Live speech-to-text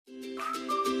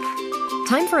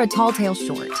Time for a tall tale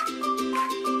short.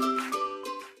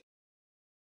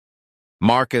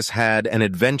 Marcus had an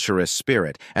adventurous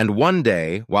spirit, and one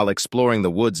day, while exploring the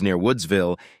woods near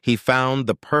Woodsville, he found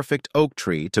the perfect oak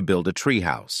tree to build a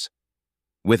treehouse.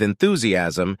 With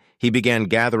enthusiasm, he began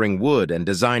gathering wood and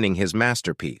designing his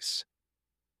masterpiece.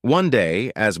 One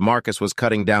day, as Marcus was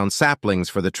cutting down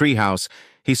saplings for the treehouse,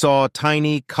 he saw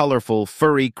tiny, colorful,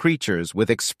 furry creatures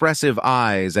with expressive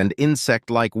eyes and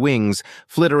insect-like wings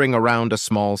flittering around a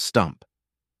small stump.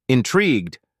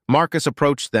 Intrigued, Marcus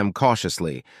approached them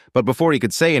cautiously, but before he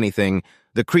could say anything,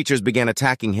 the creatures began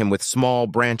attacking him with small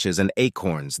branches and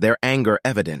acorns, their anger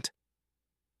evident.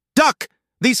 "Duck!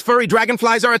 These furry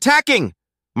dragonflies are attacking!"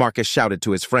 Marcus shouted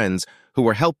to his friends, who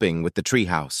were helping with the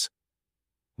treehouse.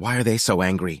 "Why are they so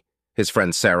angry?" his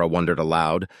friend Sarah wondered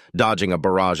aloud, dodging a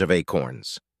barrage of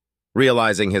acorns.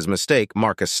 Realizing his mistake,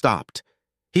 Marcus stopped.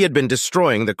 He had been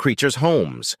destroying the creatures'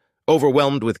 homes.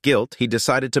 Overwhelmed with guilt, he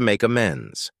decided to make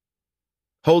amends.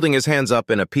 Holding his hands up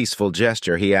in a peaceful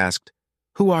gesture, he asked,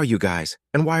 "Who are you guys,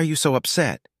 and why are you so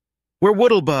upset?" "We're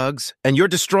Woodlebugs, and you're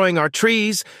destroying our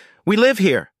trees. We live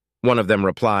here," one of them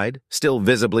replied, still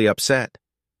visibly upset.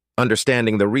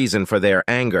 Understanding the reason for their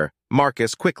anger,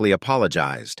 Marcus quickly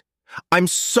apologized. "I'm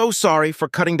so sorry for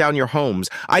cutting down your homes.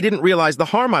 I didn't realize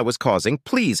the harm I was causing.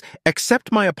 Please,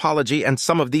 accept my apology and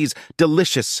some of these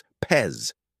delicious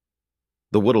pez."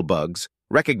 The Woodlebugs,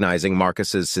 recognizing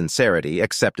Marcus's sincerity,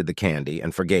 accepted the candy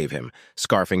and forgave him,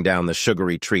 scarfing down the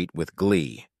sugary treat with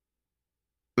glee.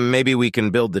 "Maybe we can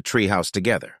build the treehouse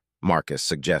together," Marcus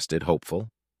suggested, hopeful.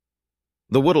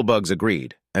 The Woodlebugs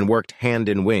agreed and worked hand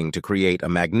in wing to create a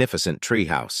magnificent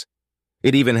treehouse.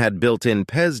 It even had built-in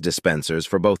Pez dispensers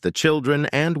for both the children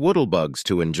and Woodlebugs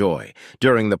to enjoy.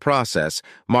 During the process,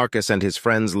 Marcus and his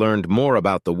friends learned more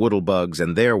about the Woodlebugs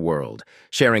and their world,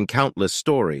 sharing countless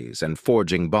stories and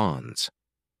forging bonds.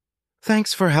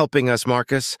 "Thanks for helping us,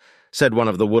 Marcus," said one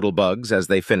of the Woodlebugs as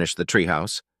they finished the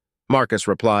treehouse. Marcus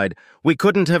replied, "We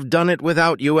couldn't have done it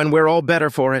without you, and we're all better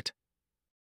for it."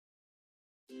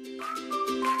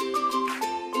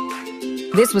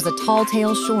 This was a tall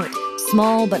tale short,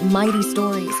 small but mighty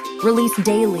stories, released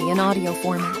daily in audio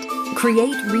format.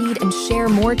 Create, read, and share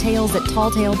more tales at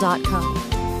talltale.com.